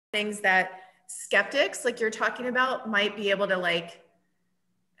things that skeptics like you're talking about might be able to like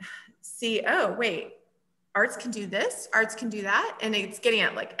see, oh, wait, arts can do this, arts can do that. And it's getting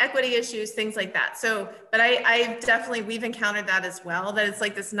at like equity issues, things like that. So, but I definitely, we've encountered that as well, that it's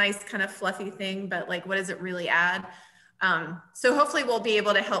like this nice kind of fluffy thing, but like, what does it really add? So hopefully we'll be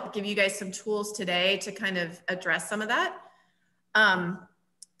able to help give you guys some tools today to kind of address some of that.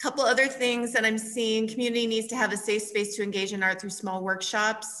 Couple other things that I'm seeing: community needs to have a safe space to engage in art through small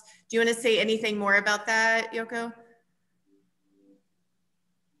workshops. Do you want to say anything more about that, Yoko?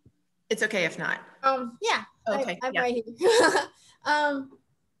 It's okay if not. Yeah. Okay. I'm yeah. right here.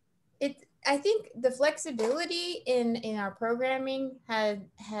 I think the flexibility in our programming had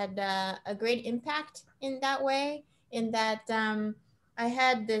a great impact in that way. In that I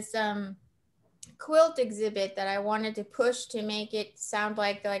had this quilt exhibit that I wanted to push to make it sound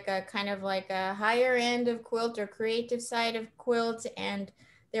like a kind of like a higher end of quilt or creative side of quilt, and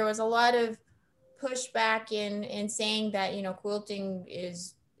there was a lot of pushback in saying that, you know, quilting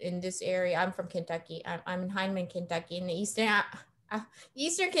is in this area. I'm from Kentucky. I'm in Hindman, Kentucky, in the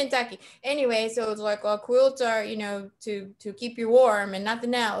eastern Kentucky. Anyway, so it's like, well, quilts are, you know, to keep you warm and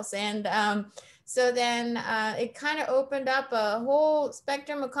nothing else. And so then it kind of opened up a whole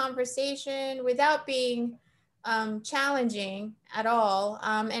spectrum of conversation without being challenging at all.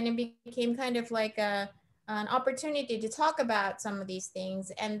 And it became kind of like an opportunity to talk about some of these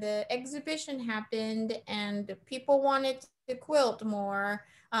things. And the exhibition happened and people wanted to quilt more.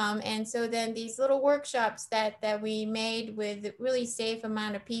 And so then these little workshops that we made with really safe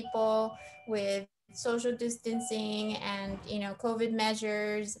amount of people, with social distancing and, you know, COVID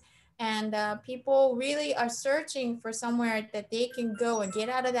measures, and people really are searching for somewhere that they can go and get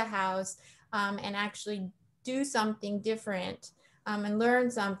out of the house and actually do something different and learn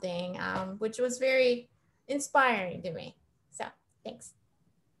something, which was very inspiring to me. So thanks.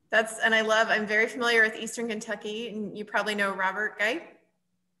 And I'm very familiar with Eastern Kentucky, and you probably know Robert Guy,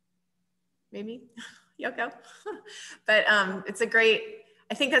 maybe, Yoko. But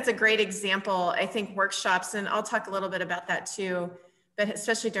I think that's a great example. I think workshops, and I'll talk a little bit about that too, but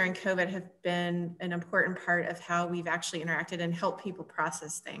especially during COVID, have been an important part of how we've actually interacted and helped people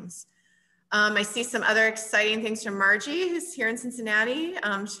process things. I see some other exciting things from Margie, who's here in Cincinnati.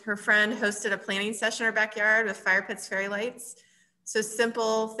 Her friend hosted a planning session in her backyard with fire pits, fairy lights. So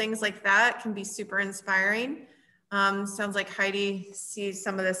simple things like that can be super inspiring. Sounds like Heidi sees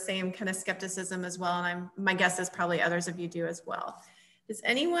some of the same kind of skepticism as well. And my guess is probably others of you do as well. Does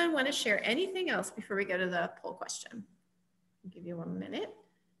anyone want to share anything else before we go to the poll question? I'll give you 1 minute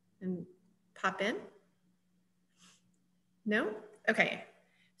and pop in. No? Okay.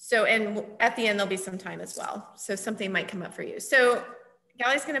 So, and at the end, there'll be some time as well. So something might come up for you. So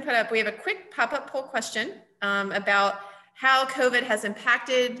Gally's going to put up, we have a quick pop-up poll question about how COVID has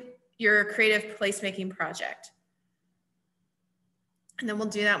impacted your creative placemaking project. And then we'll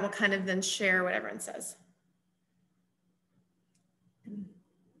do that. We'll kind of then share what everyone says.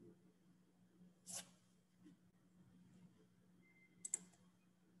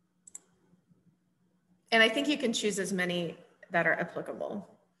 And I think you can choose as many that are applicable.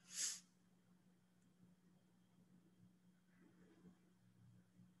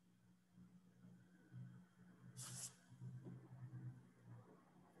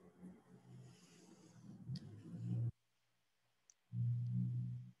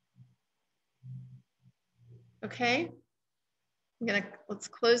 Okay, let's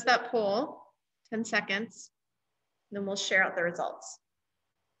close that poll, 10 seconds, then we'll share out the results.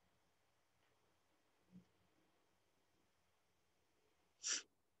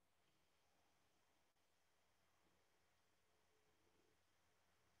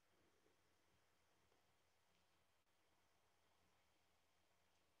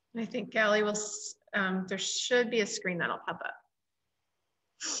 I think Gally will, there should be a screen that'll pop up.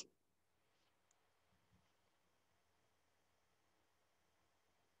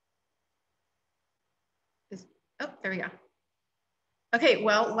 Oh, there we go. Okay,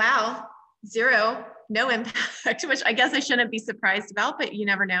 well, wow, 0, no impact, which I guess I shouldn't be surprised about, but you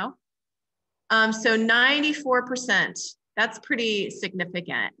never know. So 94%, that's pretty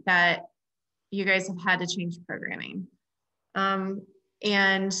significant that you guys have had to change programming.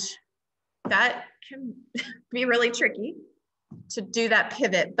 And that can be really tricky to do that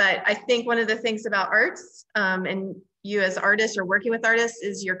pivot. But I think one of the things about arts and you as artists or working with artists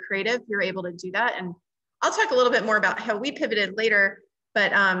is you're creative, you're able to do that. And I'll talk a little bit more about how we pivoted later,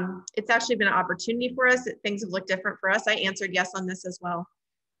 but it's actually been an opportunity for us. Things have looked different for us. I answered yes on this as well.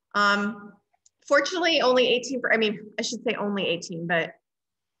 Fortunately, only 18, I should say only 18, but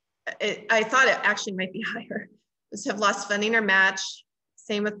I thought it actually might be higher. Have lost funding or match.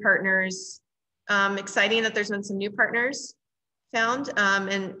 Same with partners. Exciting that there's been some new partners found,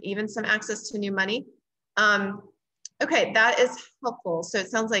 and even some access to new money. Okay, that is helpful. So it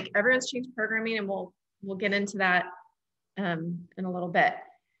sounds like everyone's changed programming, and we'll get into that in a little bit.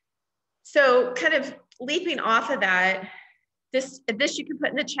 So kind of leaping off of that, this you can put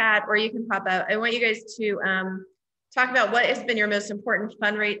in the chat or you can pop up. I want you guys to talk about what has been your most important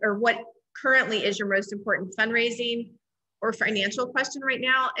fundraise, or what currently is your most important fundraising or financial question right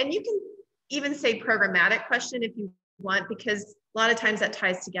now. And you can even say programmatic question if you want, because a lot of times that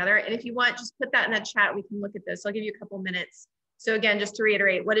ties together. And if you want, just put that in the chat. We can look at this. I'll give you a couple minutes. So again, just to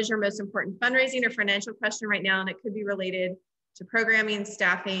reiterate, what is your most important fundraising or financial question right now? And it could be related to programming,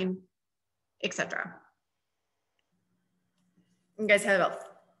 staffing, etc. You guys have about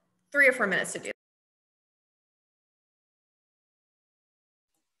 3 or 4 minutes to do.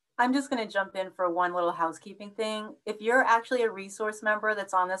 I'm just going to jump in for one little housekeeping thing. If you're actually a resource member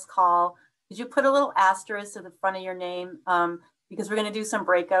that's on this call, could you put a little asterisk to the front of your name? Because we're going to do some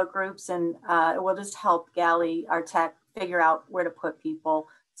breakout groups, and it will just help Gally, our tech, figure out where to put people.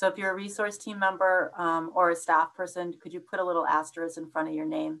 So if you're a resource team member or a staff person, could you put a little asterisk in front of your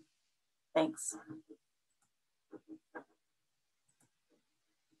name? Thanks.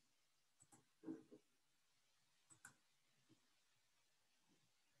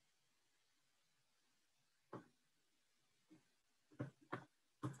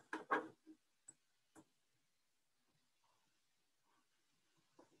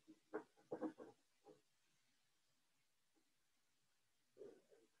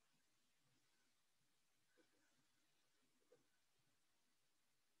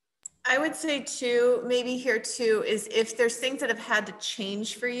 I would say too, maybe here too, is if there's things that have had to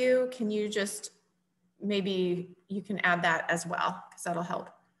change for you, can you just, maybe you can add that as well, because that'll help.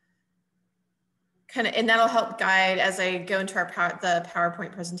 And that'll help guide as I go into the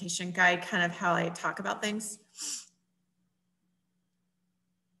PowerPoint presentation, guide kind of how I talk about things.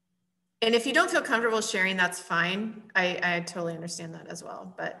 And if you don't feel comfortable sharing, that's fine. I totally understand that as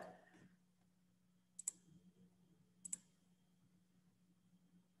well, but.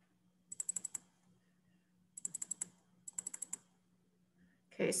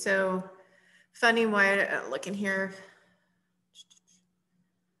 Okay, so funding wider, looking here.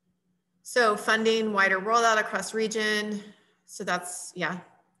 So funding wider rollout across region. So that's, yeah,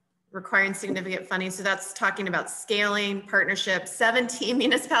 requiring significant funding. So that's talking about scaling partnerships, 17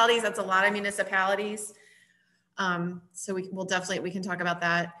 municipalities. That's a lot of municipalities. So we can talk about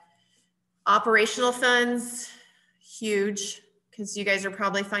that. Operational funds, huge, because you guys are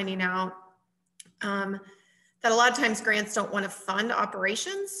probably finding out that a lot of times grants don't want to fund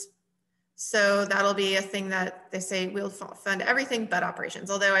operations. So that'll be a thing that they say we'll fund everything but operations.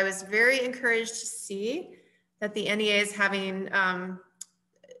 Although I was very encouraged to see that the NEA is having,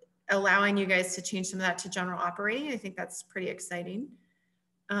 allowing you guys to change some of that to general operating. I think that's pretty exciting.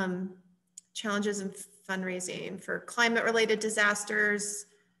 Challenges in fundraising for climate related disasters.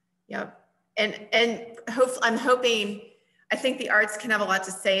 Yep. And I'm hoping, I think the arts can have a lot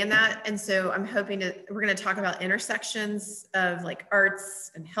to say in that. And so I'm hoping we're going to talk about intersections of like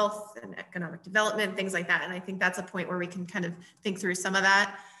arts and health and economic development, things like that. And I think that's a point where we can kind of think through some of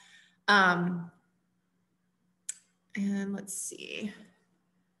that. And let's see.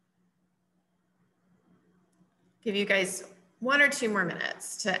 Give you guys 1 or 2 more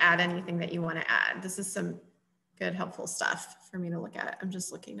minutes to add anything that you want to add. This is some good, helpful stuff for me to look at. I'm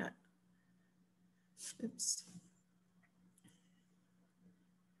just looking at, oops.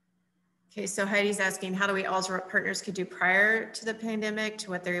 Okay, so Heidi's asking, how do we alter what partners could do prior to the pandemic to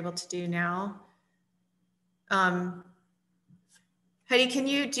what they're able to do now? Heidi, can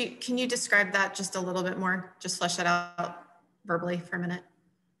you describe that just a little bit more? Just flesh that out verbally for a minute.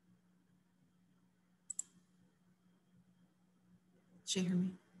 Did you hear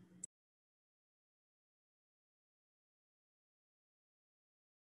me?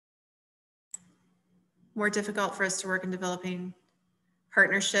 More difficult for us to work in developing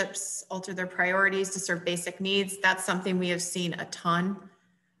partnerships, alter their priorities to serve basic needs. That's something we have seen a ton.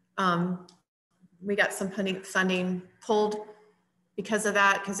 We got some funding pulled because of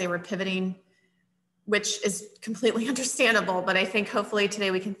that, because they were pivoting, which is completely understandable. But I think hopefully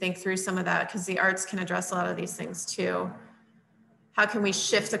today we can think through some of that, because the arts can address a lot of these things too. How can we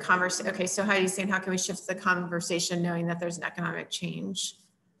shift the conversation? Okay, so Heidi's saying, how can we shift the conversation knowing that there's an economic change?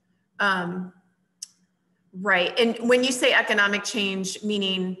 Right, and when you say economic change,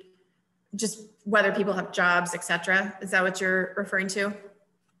 meaning just whether people have jobs, et cetera, is that what you're referring to?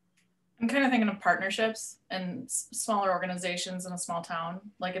 I'm kind of thinking of partnerships and smaller organizations in a small town.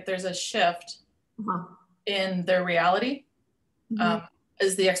 Like if there's a shift in their reality,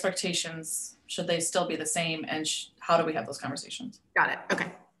 is the expectations, should they still be the same? And how do we have those conversations? Got it.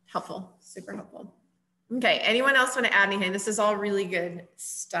 Okay. Helpful. Super helpful. Okay. Anyone else want to add anything? This is all really good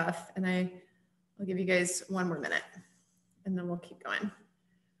stuff. And I'll give you guys one more minute and then we'll keep going.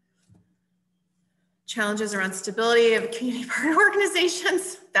 Challenges around stability of community partner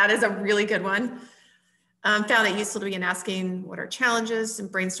organizations. That is a really good one. Found it useful to begin asking what are challenges and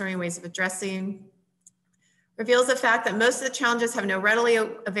brainstorming ways of addressing. Reveals the fact that most of the challenges have no readily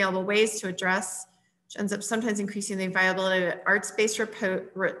available ways to address, which ends up sometimes increasing the viability of an arts-based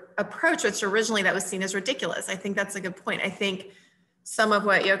approach, which originally that was seen as ridiculous. I think that's a good point. I think some of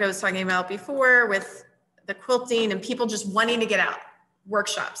what Yoko was talking about before with the quilting and people just wanting to get out,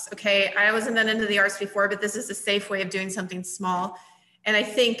 workshops, okay? I wasn't that into the arts before, but this is a safe way of doing something small. And I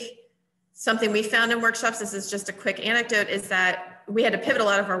think something we found in workshops, this is just a quick anecdote, is that we had to pivot a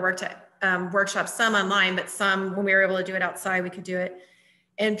lot of our work to workshops, some online, but some when we were able to do it outside, we could do it.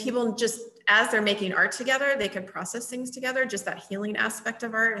 And people just, as they're making art together, they could process things together. Just that healing aspect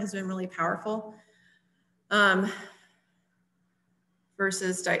of art has been really powerful.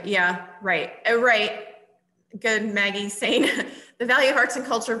 Versus, yeah, right. Right. Good, Maggie, saying the value of arts and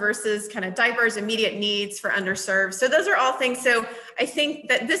culture versus kind of diapers, immediate needs for underserved. So those are all things. So I think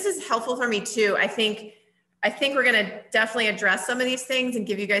that this is helpful for me too. I think we're going to definitely address some of these things and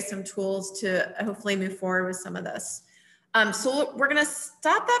give you guys some tools to hopefully move forward with some of this. So we're going to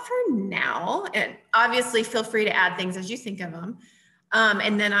stop that for now. And obviously feel free to add things as you think of them.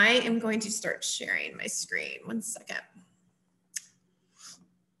 And then I am going to start sharing my screen. One second.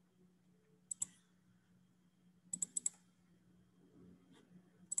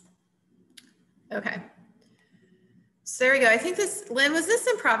 Okay. So there we go. I think this, Lynn, was this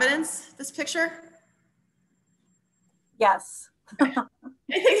in Providence, this picture? Yes. Okay.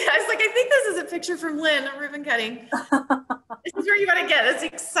 I think this is a picture from Lynn of ribbon cutting. This is where you want to get. That's the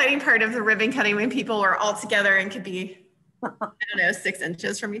exciting part of the ribbon cutting, when people are all together and could be, I don't know, 6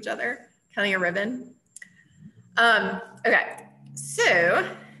 inches from each other, cutting a ribbon. Okay, so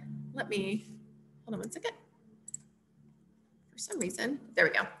let me, hold on one second. For some reason, there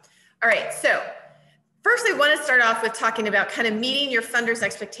we go. All right, so first I want to start off with talking about kind of meeting your funders'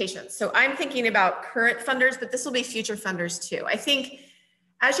 expectations. So I'm thinking about current funders, but this will be future funders too. I think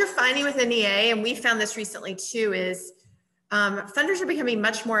as you're finding with NEA, and we found this recently too, is funders are becoming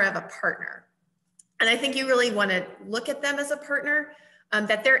much more of a partner. And I think you really want to look at them as a partner,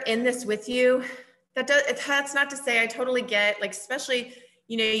 that they're in this with you. That's not to say I totally get, like, especially,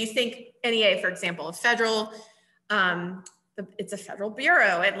 you know, you think NEA, for example, a federal, it's a federal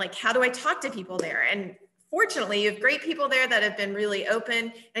bureau, and like, how do I talk to people there? And fortunately, you have great people there that have been really open.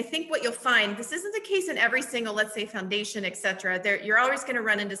 And I think what you'll find, this isn't the case in every single, let's say, foundation, et cetera. You're always going to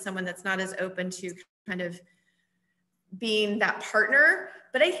run into someone that's not as open to kind of being that partner.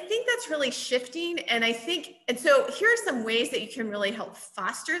 But I think that's really shifting. And I think, and so here are some ways that you can really help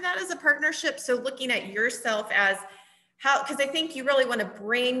foster that as a partnership. So looking at yourself as how, because I think you really want to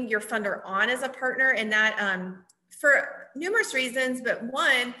bring your funder on as a partner, and that for numerous reasons, but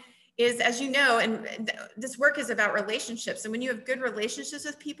one is, as you know, and this work is about relationships. And when you have good relationships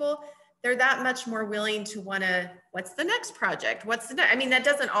with people, they're that much more willing to want to, what's the next project? What's the next? I mean, that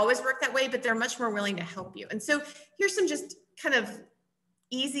doesn't always work that way, but they're much more willing to help you. And so here's some just kind of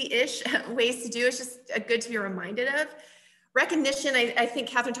easy-ish ways to do it. It's just good to be reminded of. Recognition, I think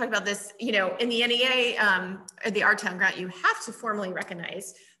Catherine talked about this, you know, in the NEA, or the Art Town grant, you have to formally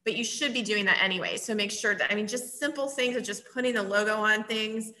recognize, but you should be doing that anyway. So make sure that, I mean, just simple things of just putting the logo on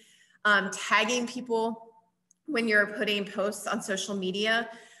things, tagging people when you're putting posts on social media.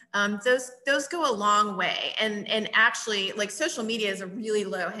 Those go a long way. And actually, like, social media is a really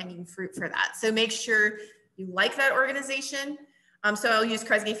low hanging fruit for that. So make sure you like that organization. So I'll use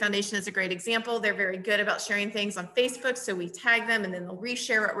Kresge Foundation as a great example. They're very good about sharing things on Facebook. So we tag them and then they'll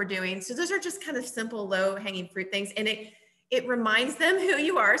reshare what we're doing. So those are just kind of simple, low hanging fruit things. And it reminds them who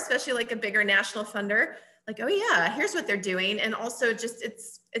you are, especially like a bigger national funder, like, oh yeah, here's what they're doing. And also just,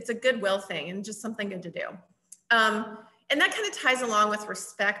 it's a goodwill thing and just something good to do. And that kind of ties along with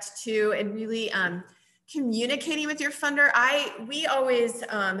respect too, and really communicating with your funder. We always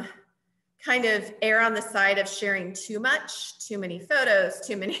kind of err on the side of sharing too much, too many photos,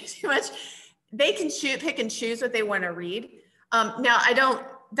 too much. They can pick and choose what they want to read. Now,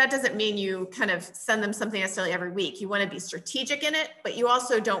 that doesn't mean you kind of send them something necessarily every week. You want to be strategic in it, but you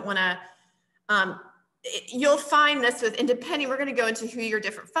also don't want to, you'll find this with independent, we're going to go into who your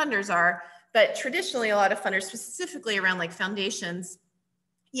different funders are, but traditionally a lot of funders, specifically around like foundations,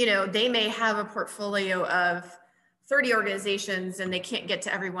 you know, they may have a portfolio of 30 organizations and they can't get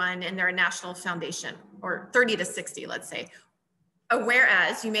to everyone, and they're a national foundation, or 30 to 60, let's say.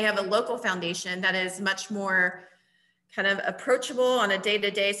 whereas you may have a local foundation that is much more kind of approachable on a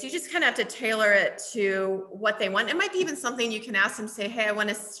day-to-day. So you just kind of have to tailor it to what they want. It might be even something you can ask them, say, hey, I want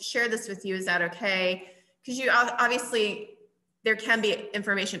to share this with you. Is that okay? Because you obviously, there can be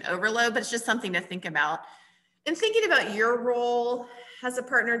information overload, but it's just something to think about. And thinking about your role as a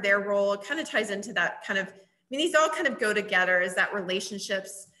partner, their role, kind of ties into that kind of, I mean, these all kind of go together, is that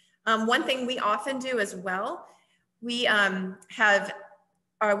relationships. One thing we often do as well, we have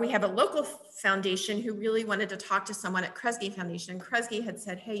a local foundation who really wanted to talk to someone at Kresge Foundation. And Kresge had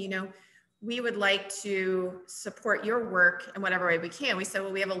said, hey, you know, we would like to support your work in whatever way we can. We said,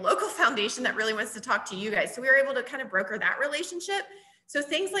 well, we have a local foundation that really wants to talk to you guys. So we were able to kind of broker that relationship. So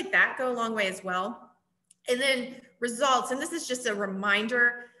things like that go a long way as well. And then results, and this is just a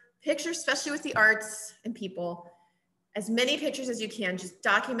reminder, pictures, especially with the arts and people, as many pictures as you can, just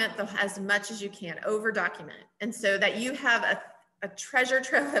document as much as you can, over document. And so that you have a treasure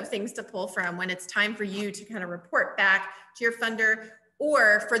trove of things to pull from when it's time for you to kind of report back to your funder,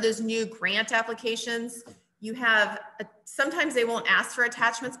 or for those new grant applications, you have, sometimes they won't ask for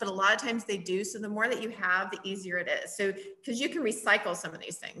attachments, but a lot of times they do. So the more that you have, the easier it is. So, because you can recycle some of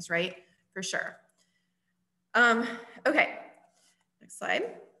these things, right? For sure. Okay, next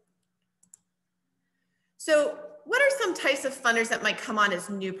slide. So what are some types of funders that might come on as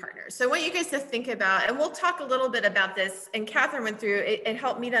new partners? So I want you guys to think about, and we'll talk a little bit about this, and Catherine went through, it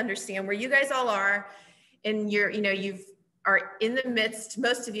helped me to understand where you guys all are, and you're, you know, are in the midst,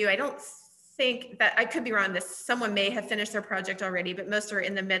 most of you, I don't think that, I could be wrong, someone may have finished their project already, but most are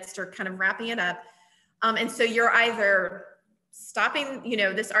in the midst or kind of wrapping it up. And so you're either stopping, you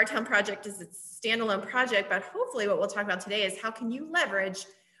know, this Our Town project is a standalone project, but hopefully what we'll talk about today is how can you leverage,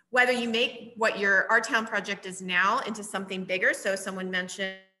 whether you make what your Our Town project is now into something bigger. So someone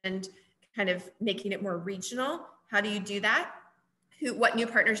mentioned kind of making it more regional. How do you do that? What new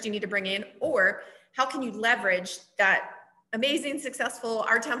partners do you need to bring in? Or how can you leverage that amazing, successful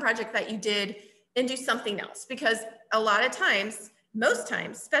Our Town project that you did and do something else? Because a lot of times, most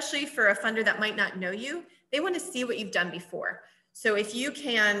times, especially for a funder that might not know you, they want to see what you've done before. So if you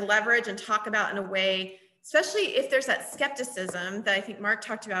can leverage and talk about in a way, especially if there's that skepticism that I think Mark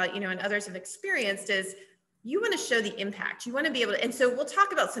talked about, you know, and others have experienced, is you want to show the impact. You want to be able to, and so we'll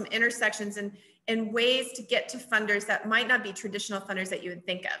talk about some intersections and ways to get to funders that might not be traditional funders that you would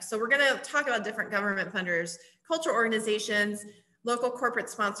think of. So we're going to talk about different government funders, cultural organizations, local corporate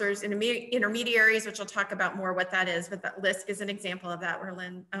sponsors, intermediaries, which I'll talk about more what that is, but that LISC is an example of that where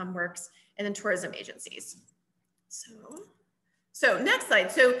Lynn works, and then tourism agencies. So next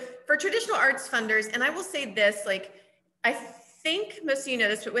slide. So for traditional arts funders, and I will say this, like, I think most of you know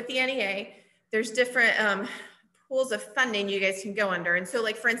this, but with the NEA, there's different pools of funding you guys can go under. And so,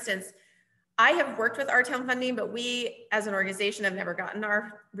 like, for instance, I have worked with Our Town funding, but we as an organization have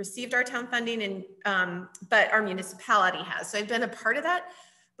never received Our Town funding, and but our municipality has. So I've been a part of that,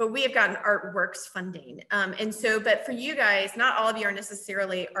 but we have gotten Artworks funding. And so, but for you guys, not all of you are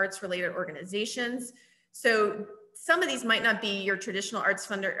necessarily arts related organizations. So some of these might not be your traditional arts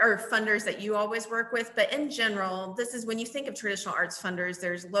funder or funders that you always work with, but in general, this is when you think of traditional arts funders,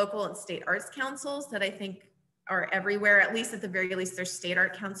 there's local and state arts councils that I think are everywhere, at least at the very least, there's state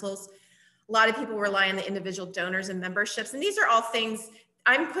art councils. A lot of people rely on the individual donors and memberships. And these are all things,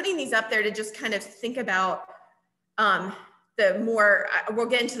 I'm putting these up there to just kind of think about we'll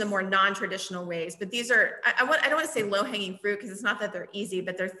get into the more non-traditional ways, but these are, I don't want to say low-hanging fruit because it's not that they're easy,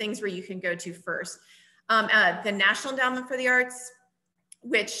 but they're things where you can go to first. The National Endowment for the Arts,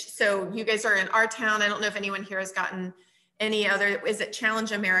 so you guys are in Our Town. I don't know if anyone here has gotten any other, is it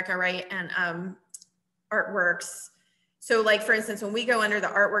Challenge America, right? And Artworks. So like, for instance, when we go under the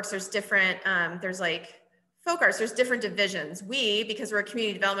Artworks, there's different, there's like folk arts, there's different divisions. Because we're a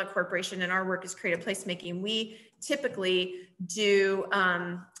community development corporation and our work is creative placemaking, we typically do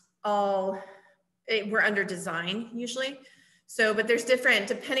we're under design usually. So, but there's different,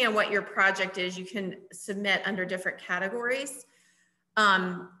 depending on what your project is, you can submit under different categories.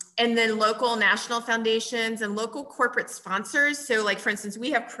 And then local national foundations and local corporate sponsors. So like, for instance,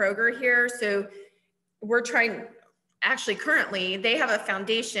 we have Kroger here. So we're trying, actually currently, they have a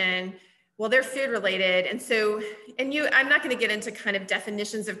foundation, well, they're food related. And so, I'm not gonna get into kind of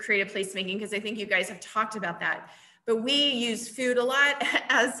definitions of creative placemaking because I think you guys have talked about that. But we use food a lot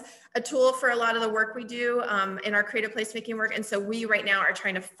as a tool for a lot of the work we do in our creative placemaking work. And so we right now are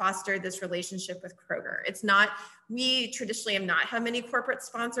trying to foster this relationship with Kroger. It's not, we traditionally have not had many corporate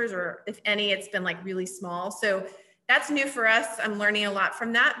sponsors, or if any, it's been like really small. So that's new for us. I'm learning a lot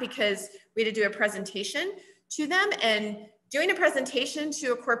from that because we had to do a presentation to them. And doing a presentation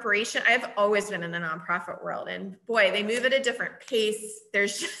to a corporation, I've always been in the nonprofit world, and boy, they move at a different pace.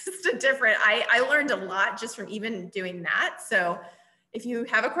 There's just a different, I learned a lot just from even doing that. So if you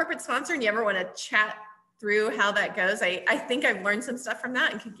have a corporate sponsor and you ever want to chat through how that goes, I think I've learned some stuff from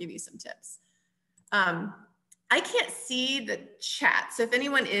that and could give you some tips. I can't see the chat. So if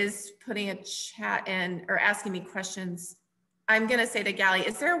anyone is putting a chat in or asking me questions, I'm going to say to Gally,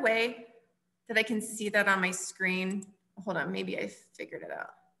 is there a way that I can see that on my screen? Hold on, maybe I figured it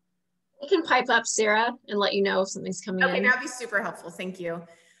out. I can pipe up Sarah and let you know if something's coming in. Okay, that'd be super helpful. Thank you.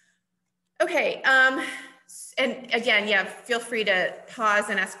 Okay, and again, yeah, feel free to pause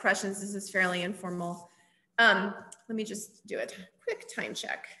and ask questions. This is fairly informal. Let me just do a quick time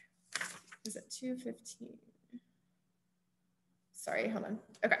check. Is it 2:15? Sorry, hold on.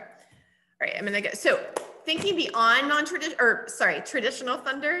 Okay. All right, I'm gonna go. So thinking beyond traditional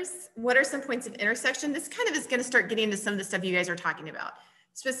funders, what are some points of intersection? This kind of is gonna start getting into some of the stuff you guys are talking about.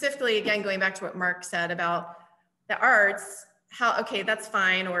 Specifically, again, going back to what Mark said about the arts, how, okay, that's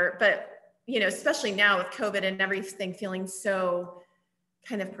fine, but you know, especially now with COVID and everything feeling so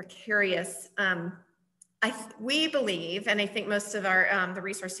kind of precarious, we believe, and I think most of our, the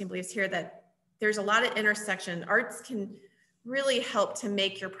resource team believes here, that there's a lot of intersection. Arts can really help to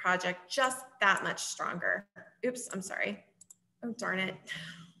make your project just that much stronger. Oops, I'm sorry. Oh, darn it.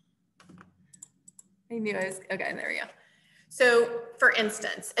 I knew I was, okay, there we go. So for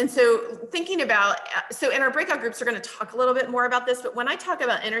instance, and so thinking about, so in our breakout groups, we're going to talk a little bit more about this, but when I talk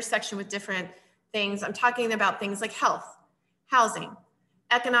about intersection with different things, I'm talking about things like health, housing,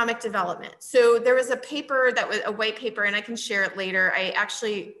 economic development. So there was a paper that was a white paper, and I can share it later. I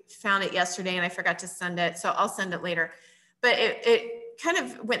actually found it yesterday and I forgot to send it, so I'll send it later. But it kind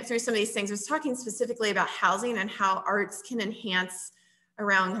of went through some of these things. It was talking specifically about housing and how arts can enhance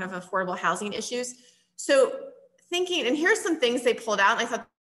around kind of affordable housing issues. So thinking, and here's some things they pulled out, and I thought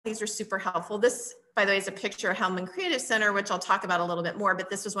these were super helpful. This, by the way, is a picture of Hellman Creative Center, which I'll talk about a little bit more,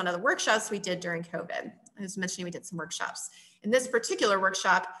 but this was one of the workshops we did during COVID. I was mentioning we did some workshops. And this particular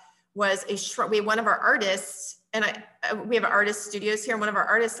workshop was one of our artists, and we have artist studios here, and one of our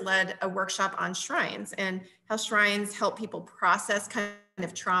artists led a workshop on shrines and how shrines help people process kind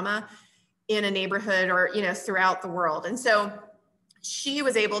of trauma in a neighborhood or, you know, throughout the world. And so she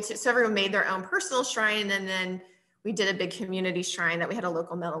was able to, so everyone made their own personal shrine, and then we did a big community shrine that we had a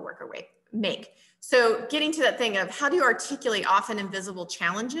local metal worker make. So getting to that thing of how do you articulate often invisible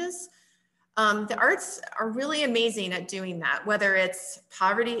challenges? The arts are really amazing at doing that, whether it's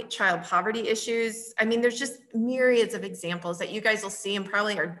poverty, child poverty issues. I mean, there's just myriads of examples that you guys will see and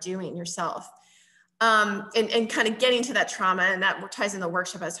probably are doing yourself. And kind of getting to that trauma, and that ties in the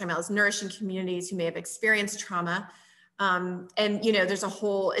workshop I was talking about, is nourishing communities who may have experienced trauma. And, you know, there's a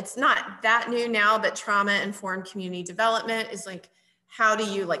whole, it's not that new now, but trauma-informed community development is like, how do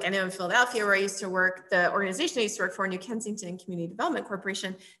you, like, I know in Philadelphia where I used to work, the organization I used to work for, New Kensington Community Development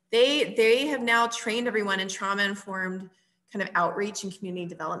Corporation, they have now trained everyone in trauma-informed kind of outreach and community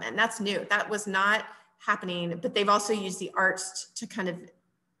development. And that's new. That was not happening, but they've also used the arts to kind of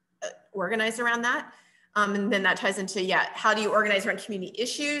organize around that. And then that ties into, yeah, how do you organize around community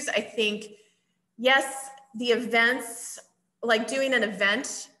issues? I think, yes, the events, like doing an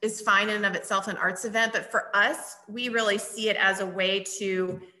event is fine in and of itself, an arts event, but for us, we really see it as a way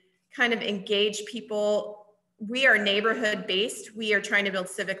to kind of engage people. We are neighborhood based. We are trying to build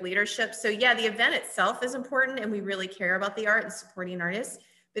civic leadership. So yeah, the event itself is important, and we really care about the art and supporting artists,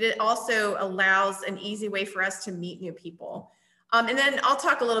 but it also allows an easy way for us to meet new people. And then I'll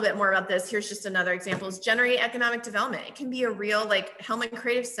talk a little bit more about this. Here's just another example, is generate economic development. It can be a real, like Hellman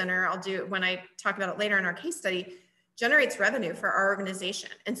Creative Center, I'll do when I talk about it later in our case study, generates revenue for our organization.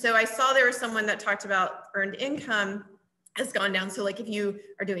 And so I saw there was someone that talked about earned income has gone down. So like if you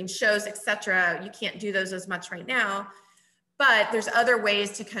are doing shows, et cetera, you can't do those as much right now, but there's other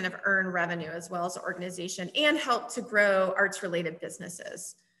ways to kind of earn revenue as well as an organization and help to grow arts related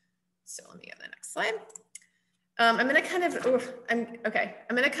businesses. So let me go to the next slide. I'm going to kind of, I'm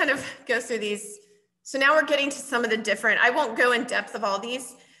going to kind of go through these. So now we're getting to some of the different, I won't go in depth of all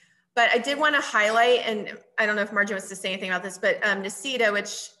these, but I did want to highlight, and I don't know if Margie wants to say anything about this, but NACIDA, which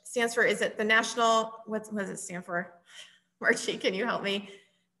stands for, is it the National, what does it stand for? Margie, can you help me?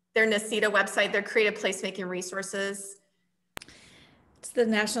 Their NACIDA website, their creative placemaking resources. It's the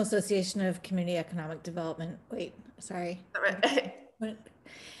National Association of Community Economic Development. Wait, sorry. What?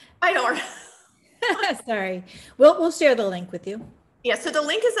 I don't. Sorry, we'll share the link with you. Yeah, so the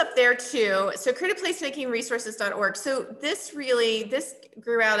link is up there too. So creativeplacemakingresources.org. So this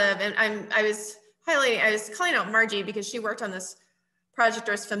grew out of, and I was calling out Margie because she worked on this project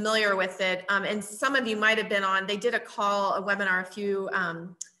or is familiar with it. And some of you might have been on, they did a webinar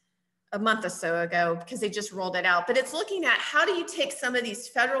a month or so ago because they just rolled it out, but it's looking at how do you take some of these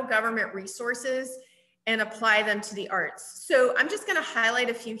federal government resources and apply them to the arts. So I'm just gonna highlight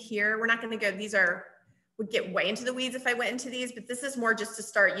a few here. We're not gonna go, would get way into the weeds if I went into these, but this is more just to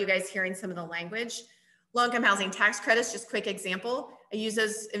start you guys hearing some of the language. Low-income housing tax credits, just quick example. I use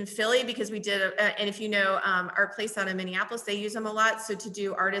those in Philly because we did, and if you know our place out in Minneapolis, they use them a lot. So to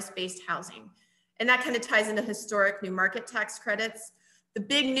do artist-based housing. And that kind of ties into historic new market tax credits. The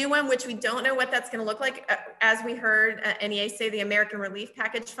big new one, which we don't know what that's going to look like, as we heard NEA say, the American Relief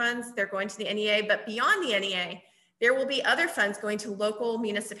Package funds, they're going to the NEA, but beyond the NEA, there will be other funds going to local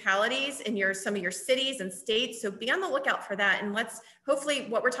municipalities in some of your cities and states. So be on the lookout for that. And hopefully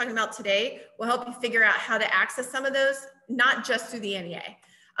what we're talking about today will help you figure out how to access some of those, not just through the NEA.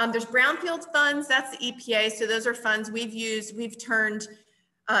 There's brownfield funds, that's the EPA. So those are funds we've turned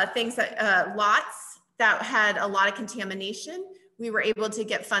lots that had a lot of contamination. We were able to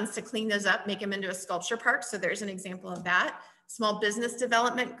get funds to clean those up, make them into a sculpture park. So there's an example of that. Small business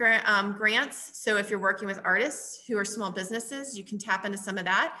development grants. So if you're working with artists who are small businesses, you can tap into some of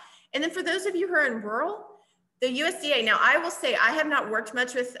that. And then for those of you who are in rural, the USDA. Now I will say I have not worked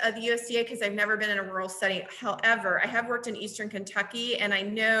much with the USDA because I've never been in a rural setting. However, I have worked in Eastern Kentucky, and I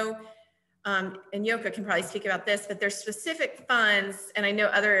know, and Yoko can probably speak about this, but there's specific funds, and I know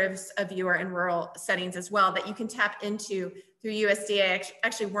others of you are in rural settings as well, that you can tap into through USDA.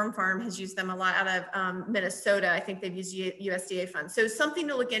 Actually, Worm Farm has used them a lot out of Minnesota. I think they've used USDA funds. So something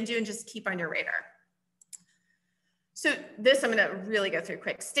to look into and just keep on your radar. So this, I'm gonna really go through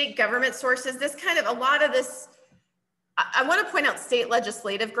quick. State government sources, a lot of this, I wanna point out state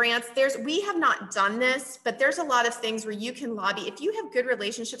legislative grants. We have not done this, but there's a lot of things where you can lobby. If you have good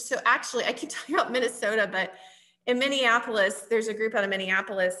relationships, so actually, I keep talking about Minnesota, but in Minneapolis, there's a group out of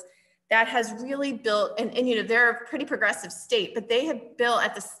Minneapolis that has really built, and they're a pretty progressive state, but they have built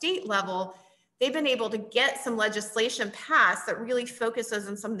at the state level, they've been able to get some legislation passed that really focuses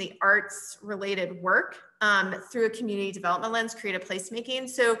on some of the arts related work through a community development lens, creative placemaking.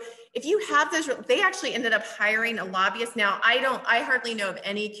 So if you have those, they actually ended up hiring a lobbyist. Now, I hardly know of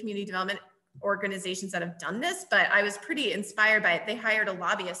any community development organizations that have done this, but I was pretty inspired by it. They hired a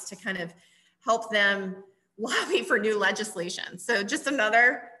lobbyist to kind of help them lobby for new legislation. So just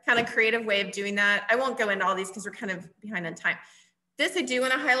another kind of creative way of doing that. I won't go into all these because we're kind of behind on time. This I do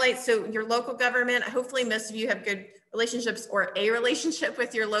want to highlight. So your local government, hopefully most of you have good relationships or a relationship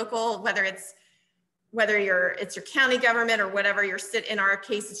with your local, whether it's your county government or whatever in our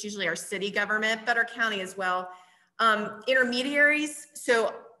case, it's usually our city government, but our county as well. Intermediaries.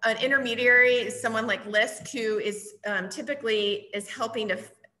 So an intermediary is someone like LISC who is typically is helping to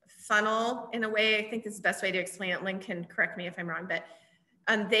funnel in a way. I think this is the best way to explain it. Lynn can correct me if I'm wrong, but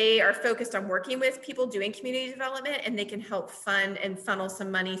they are focused on working with people doing community development, and they can help fund and funnel some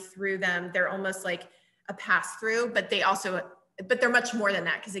money through them. They're almost like a pass through, but they're much more than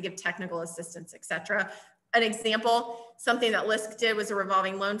that because they give technical assistance, etc. An example, something that LISC did was a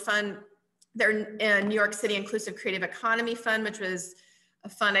revolving loan fund. Their New York City Inclusive Creative Economy Fund, which was a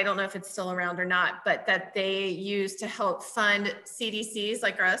fund, I don't know if it's still around or not, but that they use to help fund CDCs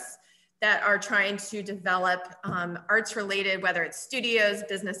like us that are trying to develop arts related, whether it's studios,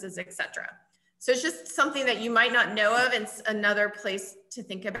 businesses, etc. So it's just something that you might not know of, and another place to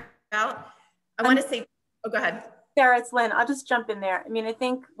think about. I want to say, oh, go ahead. Sarah, it's Lynn. I'll just jump in there. I mean, I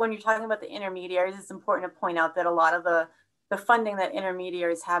think when you're talking about the intermediaries, it's important to point out that a lot of the funding that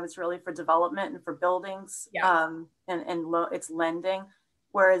intermediaries have is really for development and for buildings, yeah. It's lending.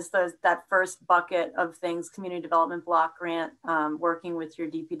 Whereas that first bucket of things, community development block grant, working with your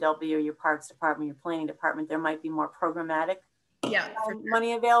DPW, your parks department, your planning department, there might be more programmatic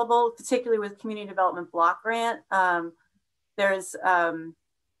money available, particularly with community development block grant. There's,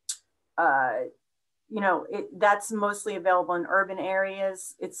 that's mostly available in urban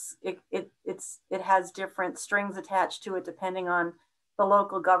areas. It has different strings attached to it depending on the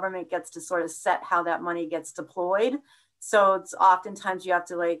local government gets to sort of set how that money gets deployed. So it's oftentimes you have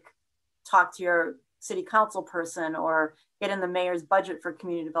to talk to your city council person or get in the mayor's budget for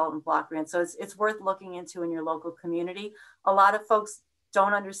community development block grants. So it's worth looking into in your local community. A lot of folks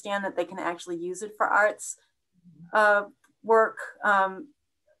don't understand that they can actually use it for arts work.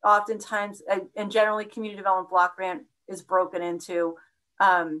 Oftentimes, and generally community development block grant is broken into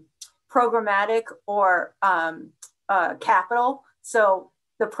programmatic or capital. So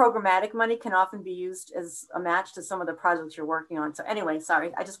the programmatic money can often be used as a match to some of the projects you're working on. So anyway,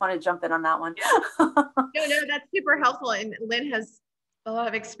 sorry, I just wanted to jump in on that one. No, that's super helpful. And Lynn has a lot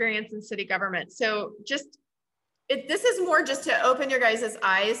of experience in city government. So just, this is more just to open your guys'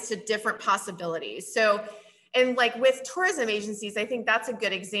 eyes to different possibilities. So, and like with tourism agencies, I think that's a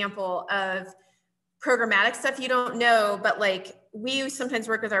good example of programmatic stuff you don't know, but like we sometimes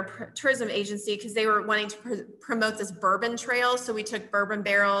work with our tourism agency because they were wanting to promote this bourbon trail. So we took bourbon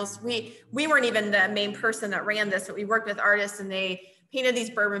barrels. We weren't even the main person that ran this, but we worked with artists and they painted these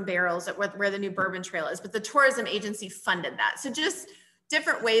bourbon barrels at where the new bourbon trail is, but the tourism agency funded that. So just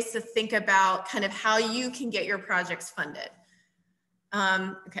different ways to think about kind of how you can get your projects funded. Okay,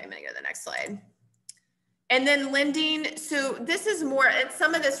 I'm gonna go to the next slide. And then lending, so this is more, and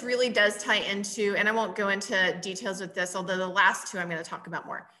some of this really does tie into, and I won't go into details with this, although the last two I'm going to talk about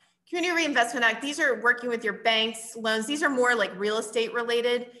more. Community Reinvestment Act, these are working with your banks, loans, these are more like real estate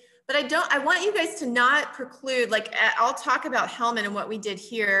related, but I want you guys to not preclude, like I'll talk about Hellman and what we did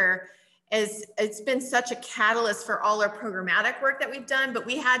here as it's been such a catalyst for all our programmatic work that we've done, but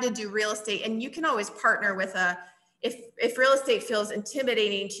we had to do real estate, and you can always partner with if real estate feels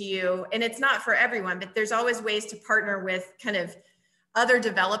intimidating to you, and it's not for everyone, but there's always ways to partner with kind of other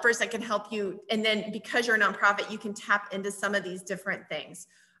developers that can help you. And then because you're a nonprofit, you can tap into some of these different things.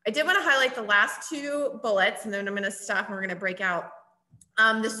 I did want to highlight the last two bullets, and then I'm going to stop and we're going to break out.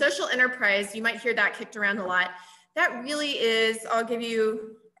 The social enterprise, you might hear that kicked around a lot. That really is, I'll give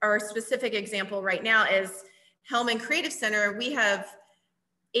you our specific example right now is Hellman Creative Center. We have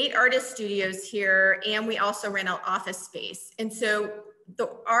 8 artist studios here, and we also rent out office space. And so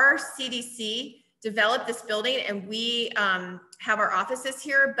our CDC developed this building, and we have our offices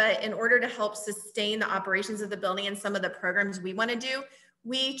here, but in order to help sustain the operations of the building and some of the programs we want to do,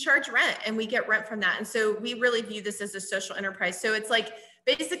 we charge rent and we get rent from that. And so we really view this as a social enterprise. So it's like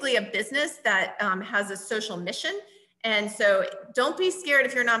basically a business that has a social mission. And so don't be scared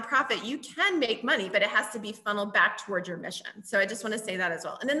if you're a nonprofit, you can make money, but it has to be funneled back towards your mission. So I just want to say that as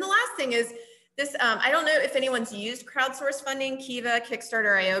well. And then the last thing is this, I don't know if anyone's used crowdsource funding, Kiva,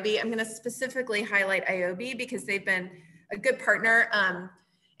 Kickstarter, IOB. I'm going to specifically highlight IOB because they've been a good partner. And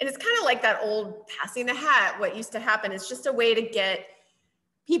it's kind of like that old passing the hat. What used to happen is just a way to get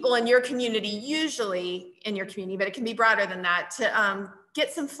people in your community, usually in your community, but it can be broader than that, to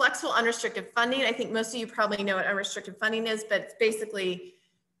get some flexible unrestricted funding. I think most of you probably know what unrestricted funding is, but it's basically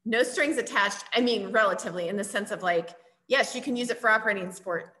no strings attached. I mean, relatively, in the sense of like, yes, you can use it for operating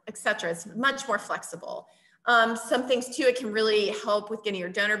support, et cetera. It's much more flexible. Some things too, it can really help with getting your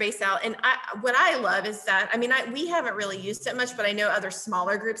donor base out. And what I love is that, I mean, we haven't really used it much, but I know other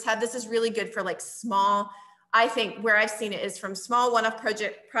smaller groups have. This is really good for like small, I think where I've seen it is from small one-off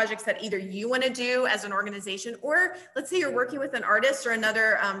projects that either you want to do as an organization, or let's say you're working with an artist or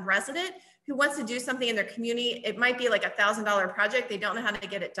another resident who wants to do something in their community. It might be like $1,000 project. They don't know how to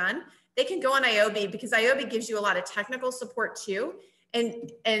get it done. They can go on IOB because IOB gives you a lot of technical support too. And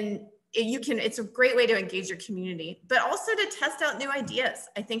you can, it's a great way to engage your community, but also to test out new ideas.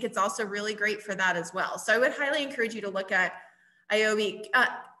 I think it's also really great for that as well. So I would highly encourage you to look at IOB.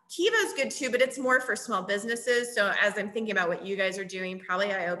 Kiva is good too, but it's more for small businesses. So as I'm thinking about what you guys are doing, probably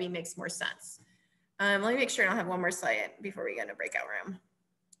IOB makes more sense. Let me make sure I don't have one more slide before we go into breakout room.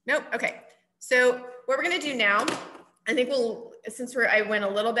 Nope, okay. So what we're gonna do now, I think since I went a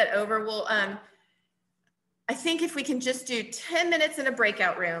little bit over, I think if we can just do 10 minutes in a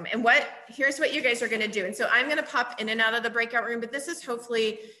breakout room, and here's what you guys are going to do. And so I'm going to pop in and out of the breakout room, but this is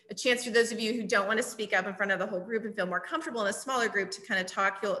hopefully a chance for those of you who don't want to speak up in front of the whole group and feel more comfortable in a smaller group to kind of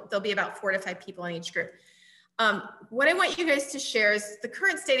talk. There'll be about 4 to 5 people in each group. What I want you guys to share is the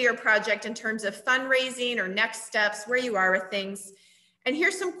current state of your project in terms of fundraising or next steps, where you are with things. And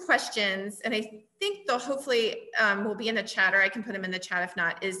here's some questions, and I think they'll hopefully will be in the chat, or I can put them in the chat if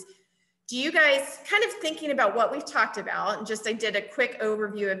not, is do you guys, kind of thinking about what we've talked about, and just I did a quick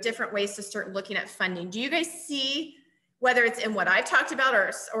overview of different ways to start looking at funding. Do you guys see, whether it's in what I've talked about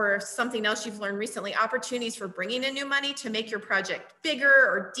or something else you've learned recently, opportunities for bringing in new money to make your project bigger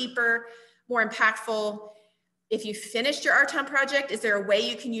or deeper, more impactful? If you finished your Art Town project, is there a way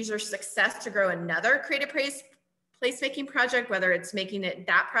you can use your success to grow another creative placemaking project, whether it's making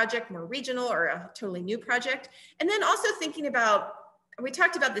that project more regional or a totally new project? And then also thinking about, we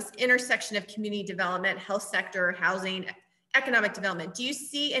talked about this intersection of community development, health sector, housing, economic development. Do you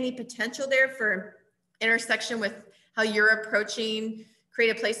see any potential there for intersection with how you're approaching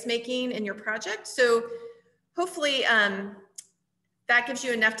creative placemaking in your project? So hopefully that gives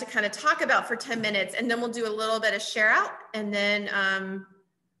you enough to kind of talk about for 10 minutes, and then we'll do a little bit of share out. And then,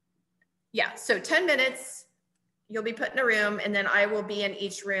 yeah, so 10 minutes, you'll be put in a room, and then I will be in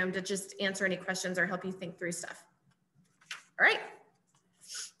each room to just answer any questions or help you think through stuff. All right.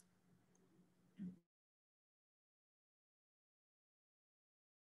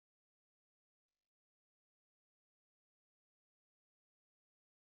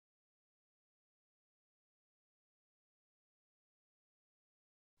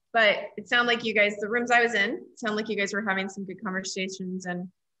 but it sounded like you guys, the rooms I was in, sound like you guys were having some good conversations. And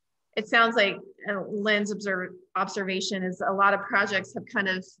it sounds like Lynn's observation is a lot of projects have kind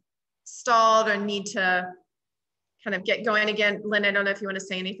of stalled or need to kind of get going again. Lynn, I don't know if you want to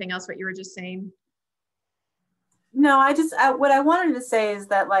say anything else, what you were just saying. No, what I wanted to say is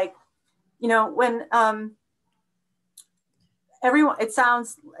that, like, you know, when everyone, it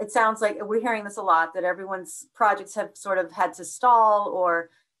sounds like we're hearing this a lot, that everyone's projects have sort of had to stall, or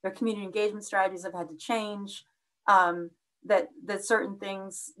their community engagement strategies have had to change, that certain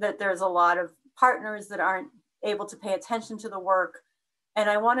things, that there's a lot of partners that aren't able to pay attention to the work. And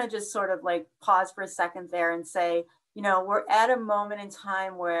I want to just sort of like pause for a second there and say, you know, we're at a moment in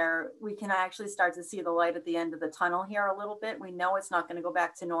time where we can actually start to see the light at the end of the tunnel here a little bit. We know it's not going to go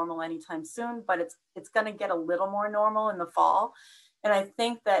back to normal anytime soon, but it's going to get a little more normal in the fall. And I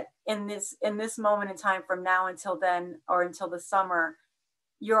think that in this moment in time, from now until then, or until the summer,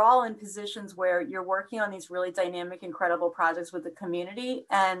 you're all in positions where you're working on these really dynamic, incredible projects with the community,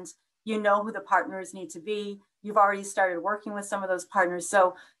 and you know who the partners need to be. You've already started working with some of those partners.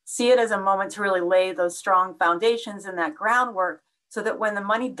 So see it as a moment to really lay those strong foundations and that groundwork, so that when the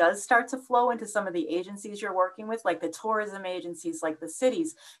money does start to flow into some of the agencies you're working with, like the tourism agencies, like the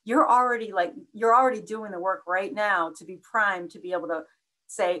cities, you're already doing the work right now to be primed to be able to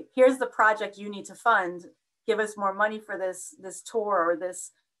say, here's the project you need to fund. Give us more money for this tour, or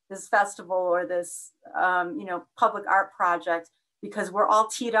this festival, or this you know, public art project, because we're all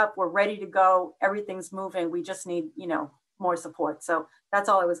teed up, we're ready to go, everything's moving. We just need, you know, more support. So that's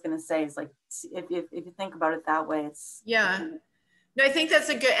all I was going to say, is like, if you think about it that way, it's, yeah. No, I think that's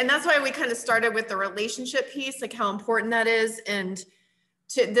a good, and that's why we kind of started with the relationship piece, like how important that is. And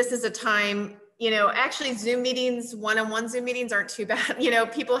this is a time, you know, actually Zoom meetings, one-on-one Zoom meetings aren't too bad. You know,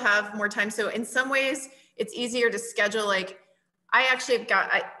 people have more time. So in some ways it's easier to schedule. Like I actually have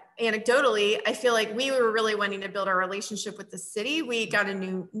anecdotally, I feel like we were really wanting to build our relationship with the city. We got a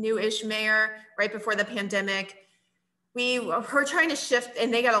new-ish mayor right before the pandemic. We were trying to shift,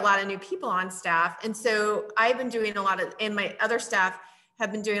 and they got a lot of new people on staff. And so I've been doing a lot of, and my other staff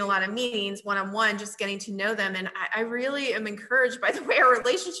have been doing a lot of meetings one-on-one, just getting to know them. And I really am encouraged by the way our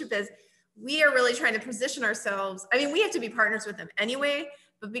relationship is. We are really trying to position ourselves. I mean, we have to be partners with them anyway,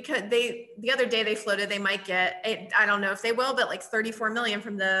 but because the other day they floated, they might get, I don't know if they will, but like 34 million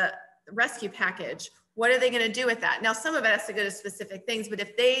from the rescue package. What are they going to do with that? Now, some of it has to go to specific things, but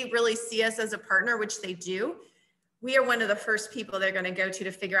if they really see us as a partner, which they do, we are one of the first people they're going to go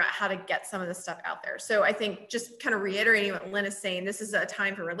to figure out how to get some of this stuff out there. So I think just kind of reiterating what Lynn is saying, this is a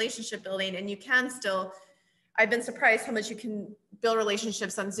time for relationship building, and you can still, I've been surprised how much you can build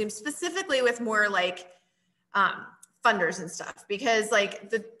relationships on Zoom, specifically with more like funders and stuff, because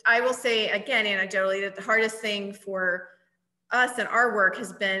like I will say again, anecdotally, that the hardest thing for us and our work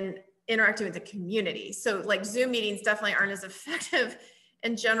has been interacting with the community. So like Zoom meetings definitely aren't as effective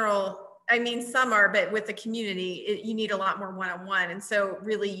in general. I mean, some are, but with the community, you need a lot more one-on-one. And so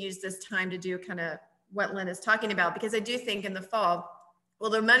really use this time to do kind of what Lynn is talking about, because I do think in the fall, well,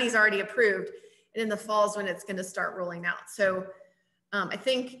 the money's already approved, and in the fall is when it's going to start rolling out. So I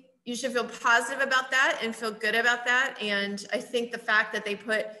think you should feel positive about that and feel good about that. And I think the fact that they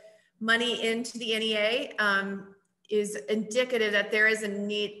put money into the NEA is indicative that there is a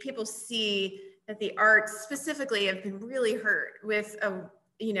need. People see that the arts specifically have been really hurt with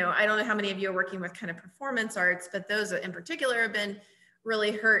you know, I don't know how many of you are working with kind of performance arts, but those in particular have been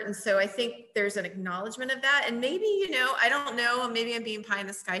really hurt. And so I think there's an acknowledgement of that. And maybe, you know, I don't know, maybe I'm being pie in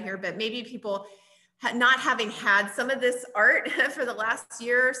the sky here, but maybe people not having had some of this art for the last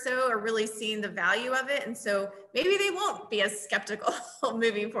year or so are really seeing the value of it. And so maybe they won't be as skeptical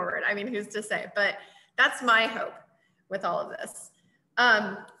moving forward. I mean, who's to say? But that's my hope with all of this.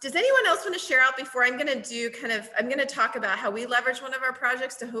 Does anyone else want to share out before I'm going to talk about how we leverage one of our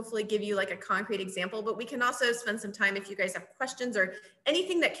projects to hopefully give you like a concrete example, but we can also spend some time if you guys have questions or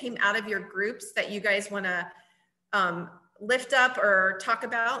anything that came out of your groups that you guys want to lift up or talk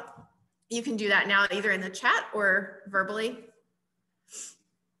about. You can do that now either in the chat or verbally.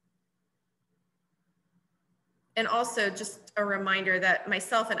 And also just a reminder that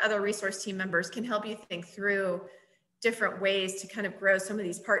myself and other resource team members can help you think through different ways to kind of grow some of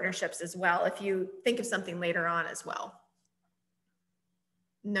these partnerships as well, if you think of something later on as well.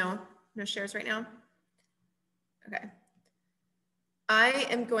 No shares right now? Okay. I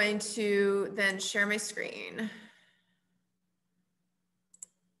am going to then share my screen.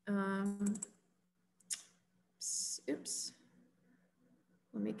 Oops.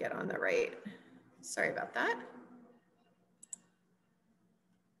 Let me get on the right. Sorry about that.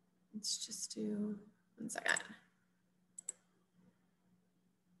 Let's just do 1 second.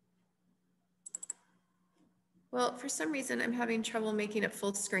 Well, for some reason, I'm having trouble making it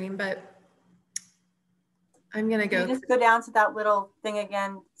full screen, but I'm going to go. Can you just go down to that little thing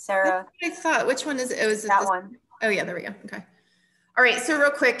again, Sarah? I thought, which one is it? Was it that this one? Oh yeah, there we go. Okay. All right. So real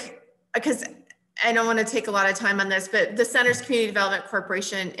quick, because I don't want to take a lot of time on this, but the Centers Community Development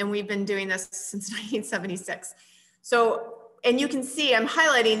Corporation, and we've been doing this since 1976. So, and you can see I'm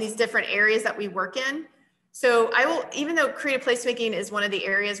highlighting these different areas that we work in. So I will, even though creative placemaking is one of the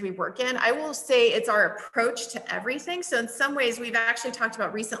areas we work in, I will say it's our approach to everything. So in some ways, we've actually talked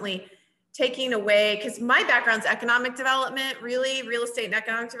about recently taking away, because my background's economic development, really real estate and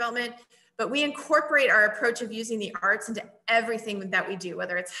economic development, but we incorporate our approach of using the arts into everything that we do,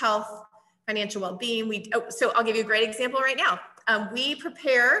 whether it's health, financial well-being. So I'll give you a great example right now. We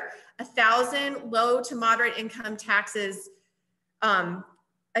prepare 1,000 low to moderate income taxes a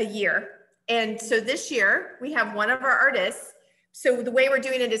year. And so this year we have one of our artists. So the way we're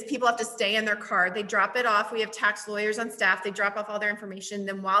doing it is people have to stay in their car. They drop it off. We have tax lawyers on staff. They drop off all their information.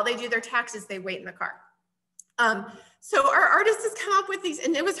 Then while they do their taxes, they wait in the car. So our artist has come up with these,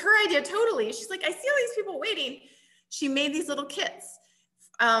 and it was her idea totally. She's like, I see all these people waiting. She made these little kits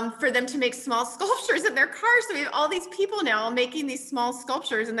for them to make small sculptures in their car. So we have all these people now making these small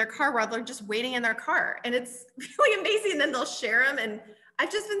sculptures in their car while they're just waiting in their car. And it's really amazing. And then they'll share them. And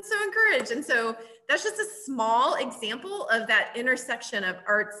I've just been so encouraged. And so that's just a small example of that intersection of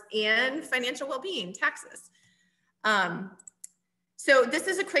arts and financial well-being, taxes. So this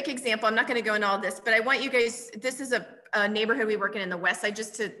is a quick example. I'm not going to go into all this, but I want you guys, this is a neighborhood we work in the west side,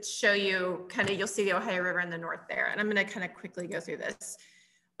 just to show you kind of, you'll see the Ohio River in the north there. And I'm going to kind of quickly go through this.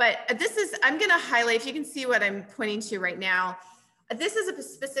 But this is, I'm going to highlight, if you can see what I'm pointing to right now, this is a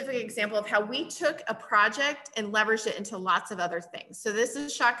specific example of how we took a project and leveraged it into lots of other things. So this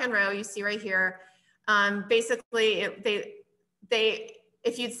is Shotgun Row, you see right here. Basically,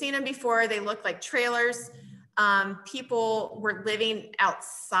 if you'd seen them before, they looked like trailers. People were living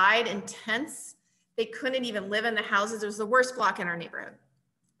outside in tents. They couldn't even live in the houses. It was the worst block in our neighborhood.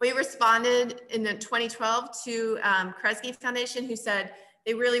 We responded in 2012 to Kresge Foundation, who said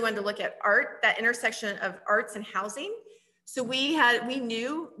they really wanted to look at art, that intersection of arts and housing. So we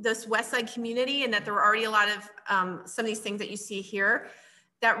knew this West Side community, and that there were already a lot of some of these things that you see here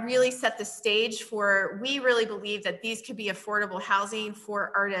that really set the stage for, we really believe that these could be affordable housing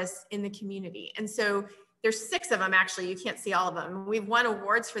for artists in the community. And so there's 6 of them, actually. You can't see all of them. We've won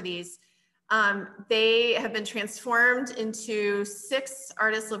awards for these. They have been transformed into 6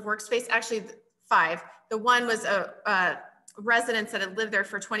 artist live workspace, actually 5. The one was a residents that had lived there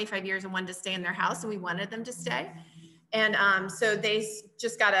for 25 years and wanted to stay in their house, and we wanted them to stay. And so they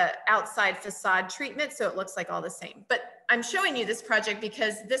just got an outside facade treatment, so it looks like all the same. But I'm showing you this project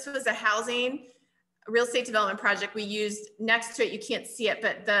because this was a housing real estate development project we used. Next to it, you can't see it,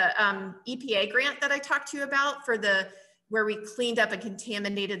 but the EPA grant that I talked to you about for where we cleaned up a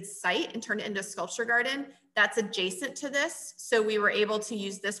contaminated site and turned it into a sculpture garden, that's adjacent to this. So we were able to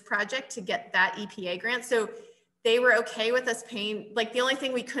use this project to get that EPA grant. So they were okay with us paying, like the only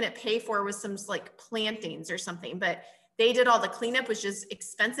thing we couldn't pay for was some like plantings or something, but they did all the cleanup, which is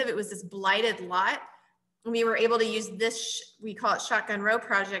expensive. It was this blighted lot. And we were able to use this, we call it Shotgun Row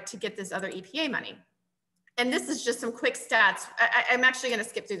project, to get this other EPA money. And this is just some quick stats. I'm actually going to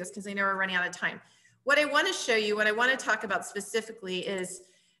skip through this because I know we're running out of time. What I want to show you, what I want to talk about specifically is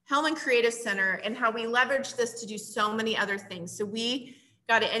Hellman Creative Center and how we leverage this to do so many other things. So we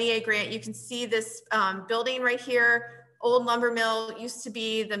got an NEA grant. You can see this building right here. Old lumber mill used to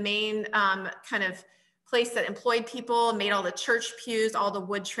be the main kind of place that employed people, made all the church pews, all the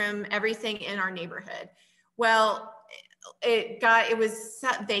wood trim, everything in our neighborhood. Well, it was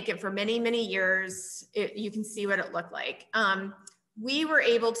sat vacant for many, many years. You can see what it looked like. We were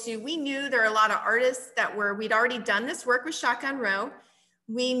able to, we knew there are a lot of artists that we'd already done this work with Shotgun Row.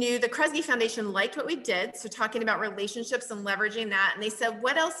 We knew the Kresge Foundation liked what we did. So talking about relationships and leveraging that. And they said,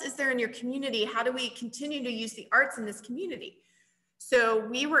 what else is there in your community? How do we continue to use the arts in this community? So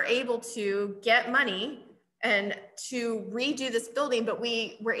we were able to get money and to redo this building, but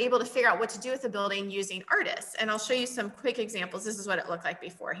we were able to figure out what to do with the building using artists. And I'll show you some quick examples. This is what it looked like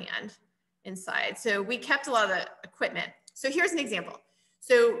beforehand inside. So we kept a lot of the equipment. So here's an example.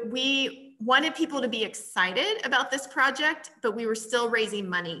 So we wanted people to be excited about this project, but we were still raising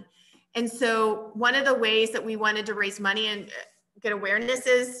money. And so one of the ways that we wanted to raise money and get awareness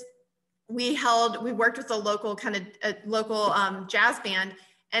is we worked with a local jazz band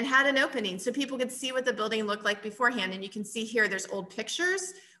and had an opening so people could see what the building looked like beforehand. And you can see here, there's old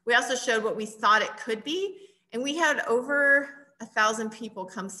pictures. We also showed what we thought it could be. And we had over 1,000 people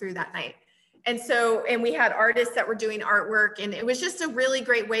come through that night. And so, and we had artists that were doing artwork, and it was just a really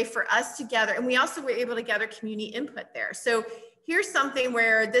great way for us to gather. And we also were able to gather community input there. So here's something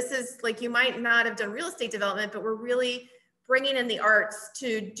where this is like, you might not have done real estate development, but we're really bringing in the arts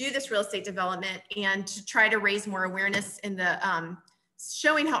to do this real estate development and to try to raise more awareness in the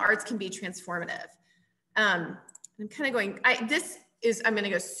showing how arts can be transformative. I'm kind of going, I'm going to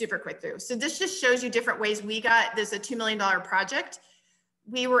go super quick through. So this just shows you different ways we got this, a $2 million project.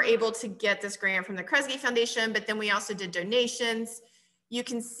 We were able to get this grant from the Kresge Foundation, but then we also did donations. You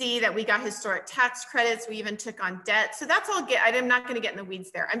can see that we got historic tax credits. We even took on debt. So that's all I'm not going to get in the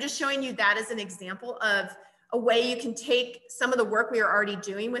weeds there. I'm just showing you that as an example of a way you can take some of the work we are already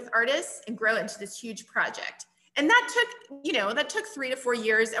doing with artists and grow it into this huge project. And that took, you know, that took 3 to 4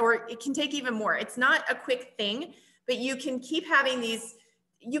 years, or it can take even more. It's not a quick thing, but you can keep having these,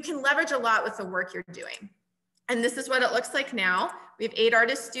 you can leverage a lot with the work you're doing. And this is what it looks like now. We have 8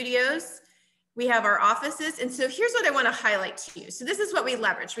 artist studios. We have our offices. And so here's what I want to highlight to you. So this is what we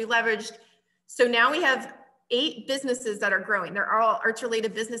leveraged. We leveraged, so now we have 8 businesses that are growing. They're all arts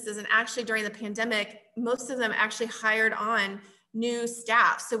related businesses. And actually during the pandemic, most of them actually hired on new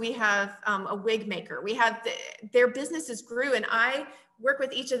staff. So we have a wig maker. We have their businesses grew, and I work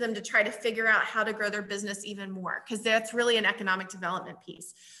with each of them to try to figure out how to grow their business even more, because that's really an economic development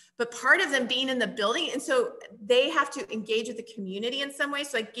piece. But part of them being in the building, and so they have to engage with the community in some way.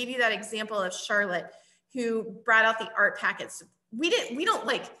 So I gave you that example of Charlotte, who brought out the art packets. We don't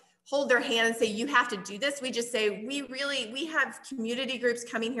like hold their hand and say, you have to do this. We just say, we have community groups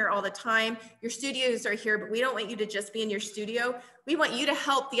coming here all the time. Your studios are here, but we don't want you to just be in your studio. We want you to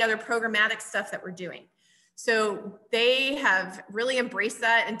help the other programmatic stuff that we're doing. So they have really embraced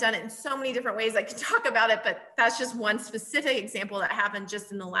that and done it in so many different ways. I could talk about it, but that's just one specific example that happened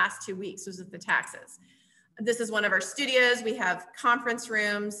just in the last 2 weeks, was with the taxes. This is one of our studios. We have conference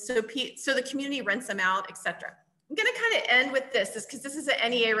rooms. So the community rents them out, etc. I'm going to kind of end with this because this is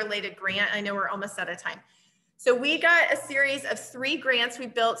an NEA related grant. I know we're almost out of time. So we got a series of 3 grants we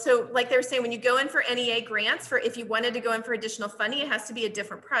built. So like they were saying, when you go in for NEA grants, if you wanted to go in for additional funding, it has to be a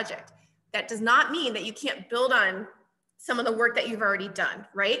different project. That does not mean that you can't build on some of the work that you've already done,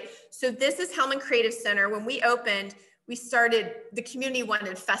 right? So this is Hellman Creative Center. When we opened, we started, the community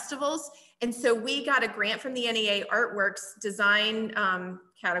wanted festivals. And so we got a grant from the NEA Artworks design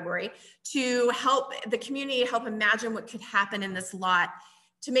category to help the community help imagine what could happen in this lot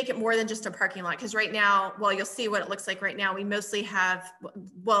to make it more than just a parking lot. Because right now, well, you'll see what it looks like right now. We mostly have,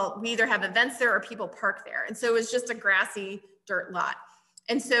 well, we either have events there or people park there. And so it was just a grassy dirt lot.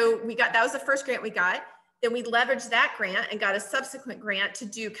 And so we got, that was the first grant we got. Then we leveraged that grant and got a subsequent grant to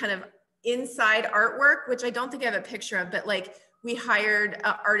do kind of inside artwork, which I don't think I have a picture of, but like we hired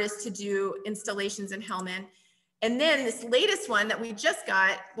artists to do installations in Hellman. And then this latest one that we just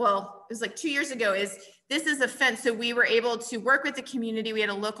got, well, it was like 2 years ago, this is a fence. So we were able to work with the community. We had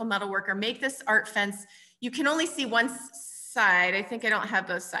a local metal worker make this art fence. You can only see one side. I think I don't have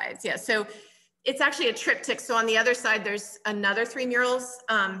both sides. Yeah, so it's actually a triptych. So on the other side, there's another 3 murals,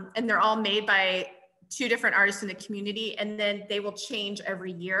 and they're all made by 2 different artists in the community, and then they will change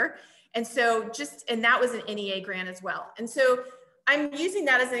every year. And so and that was an NEA grant as well. And so I'm using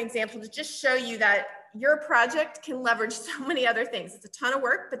that as an example to just show you that your project can leverage so many other things. It's a ton of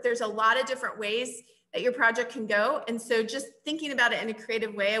work, but there's a lot of different ways that your project can go. And so just thinking about it in a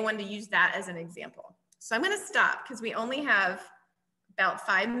creative way, I wanted to use that as an example. So I'm going to stop because we only have about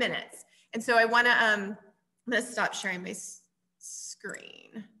 5 minutes. And so I'm going to stop sharing my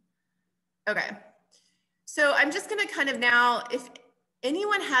screen. Okay. So I'm just going to kind of now, if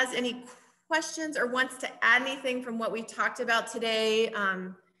anyone has any questions or wants to add anything from what we talked about today,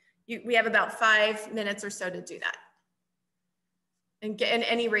 we have about 5 minutes or so to do that. And get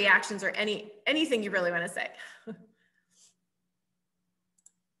any reactions or anything you really want to say.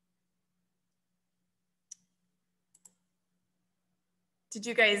 Did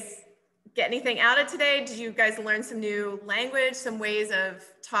you guys get anything out of today? Did you guys learn some new language, some ways of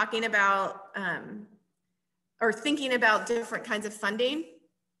talking about or thinking about different kinds of funding? You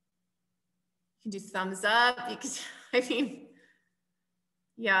can do thumbs up. You can, I mean,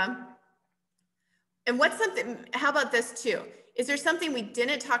 yeah. And what's something, how about this too? Is there something we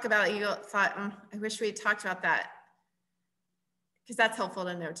didn't talk about that you thought, I wish we had talked about that? Because that's helpful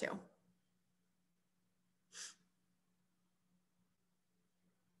to know too.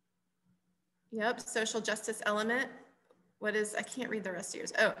 Yep, social justice element. What is, I can't read the rest of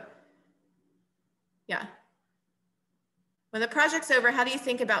yours. Oh, yeah. When the project's over, how do you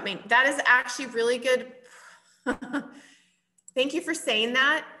think about me? That is actually really good. Thank you for saying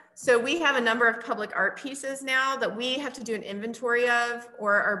that. So we have a number of public art pieces now that we have to do an inventory of,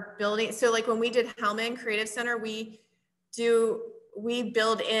 or are building. So like when we did Hellman Creative Center, we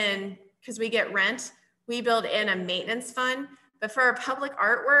build in, because we get rent, we build in a maintenance fund. But for our public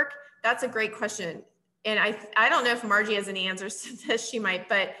artwork, that's a great question. And I don't know if Margie has any answers to this, she might,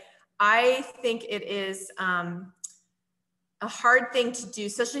 but I think it is a hard thing to do,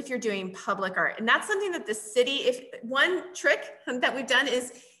 especially if you're doing public art. And that's something that the city, one trick that we've done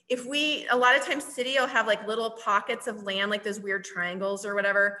is, a lot of times city will have like little pockets of land, like those weird triangles or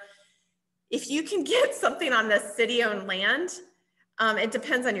whatever. If you can get something on the city-owned land, it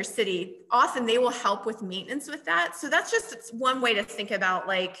depends on your city. Often they will help with maintenance with that. So that's just one way to think about,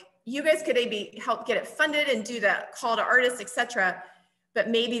 like, you guys could maybe help get it funded and do the call to artists, etc. But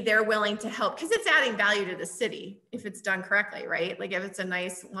maybe they're willing to help because it's adding value to the city if it's done correctly, right? Like if it's a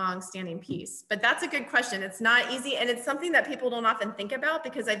nice long-standing piece. But that's a good question. It's not easy, and it's something that people don't often think about,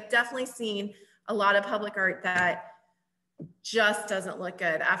 because I've definitely seen a lot of public art that just doesn't look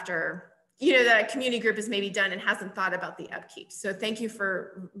good after, you know, that a community group is maybe done and hasn't thought about the upkeep. So thank you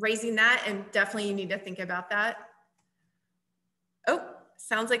for raising that, and definitely you need to think about that. Oh,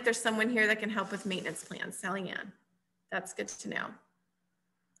 sounds like there's someone here that can help with maintenance plans. Sally Ann, that's good to know.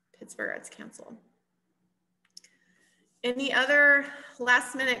 Pittsburgh Arts Council. Any other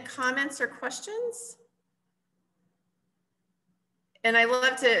last minute comments or questions? And I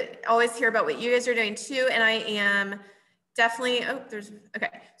love to always hear about what you guys are doing too. And I am definitely,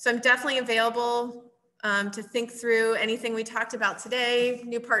 so I'm definitely available to think through anything we talked about today,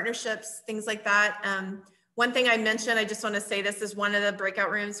 new partnerships, things like that. One thing I mentioned, I just want to say this, is one of the breakout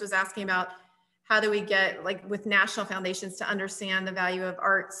rooms was asking about how do we get, like, with national foundations to understand the value of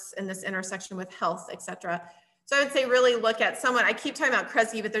arts in this intersection with health, et cetera. So I would say really look at someone, I keep talking about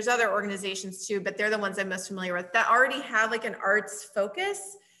Kresge, but there's other organizations too, but they're the ones I'm most familiar with that already have like an arts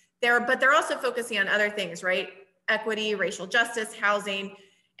focus there, but they're also focusing on other things, right? Equity, racial justice, housing.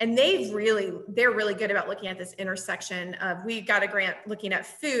 And they're really good about looking at this intersection of, we got a grant looking at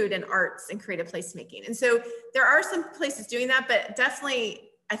food and arts and creative placemaking. And so there are some places doing that, but definitely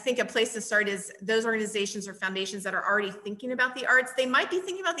I think a place to start is those organizations or foundations that are already thinking about the arts. They might be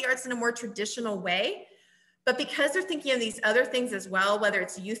thinking about the arts in a more traditional way, but because they're thinking of these other things as well, whether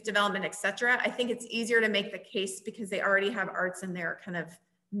it's youth development, et cetera, I think it's easier to make the case because they already have arts in their kind of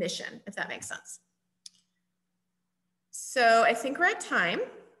mission, if that makes sense. So I think we're at time,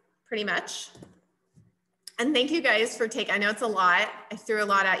 pretty much. And thank you guys for taking, I know it's a lot. I threw a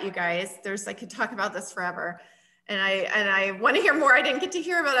lot at you guys. I could talk about this forever. And I want to hear more. I didn't get to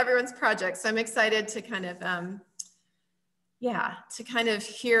hear about everyone's projects. So I'm excited to kind of,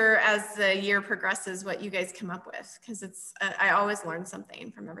 hear as the year progresses what you guys come up with, because I always learn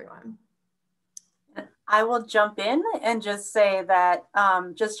something from everyone. I will jump in and just say that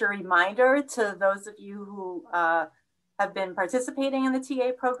just a reminder to those of you who have been participating in the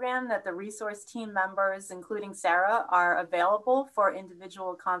TA program, that the resource team members, including Sarah, are available for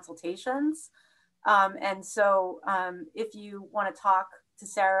individual consultations. And so if you want to talk to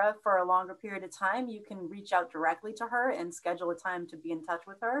Sarah for a longer period of time, you can reach out directly to her and schedule a time to be in touch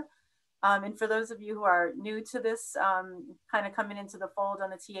with her. And for those of you who are new to this, kind of coming into the fold on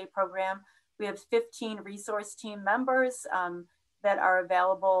the TA program, we have 15 resource team members that are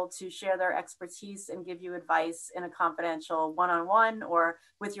available to share their expertise and give you advice in a confidential one-on-one or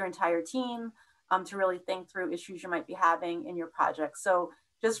with your entire team to really think through issues you might be having in your project. So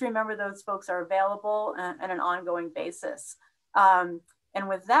just remember those folks are available on an ongoing basis. And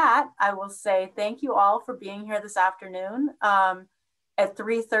with that, I will say thank you all for being here this afternoon. At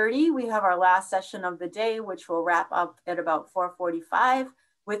 3:30, we have our last session of the day, which will wrap up at about 4:45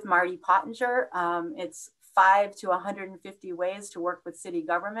 with Marty Pottinger. It's 5 to 150 ways to work with city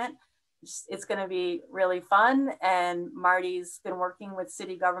government. It's going to be really fun. And Marty's been working with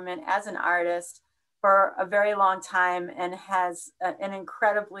city government as an artist for a very long time and has an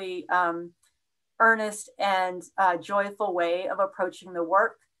incredibly earnest and joyful way of approaching the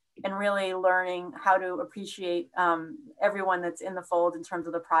work and really learning how to appreciate everyone that's in the fold in terms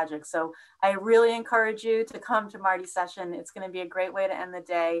of the project. So I really encourage you to come to Marty's session. It's going to be a great way to end the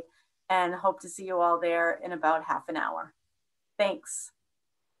day, and hope to see you all there in about half an hour. Thanks.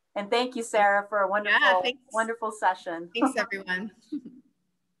 And thank you, Sarah, for a wonderful, wonderful session. Thanks, everyone.